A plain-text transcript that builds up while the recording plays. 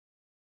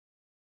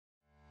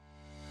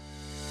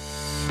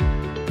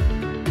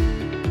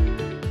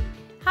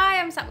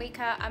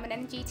Satwika. I'm an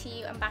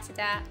NGTU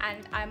ambassador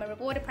and I'm a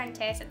reward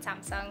apprentice at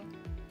Samsung.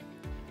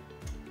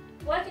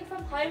 Working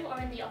from home or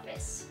in the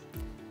office?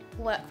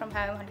 Work from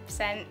home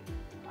 100%.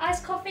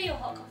 Iced coffee or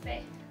hot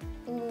coffee?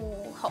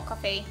 Ooh, hot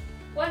coffee.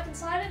 Work in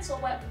silence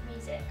or work with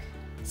music?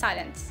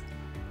 Silence.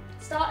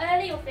 Start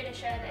early or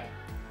finish early?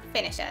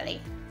 Finish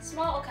early.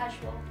 Smart or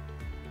casual?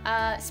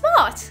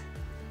 Smart.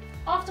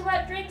 After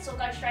work drinks or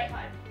go straight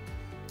home?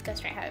 Go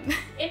straight home.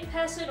 In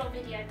person or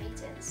video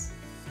meetings?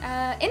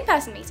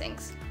 In-person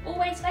meetings.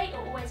 Always late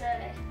or always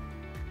early?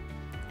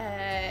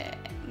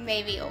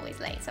 Maybe always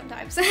late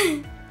sometimes.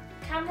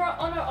 Camera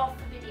on or off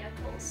for video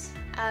calls?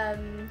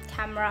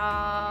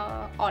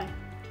 Camera on.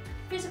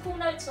 Physical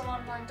notes or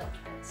online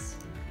documents?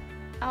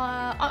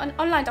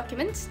 Online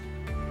documents.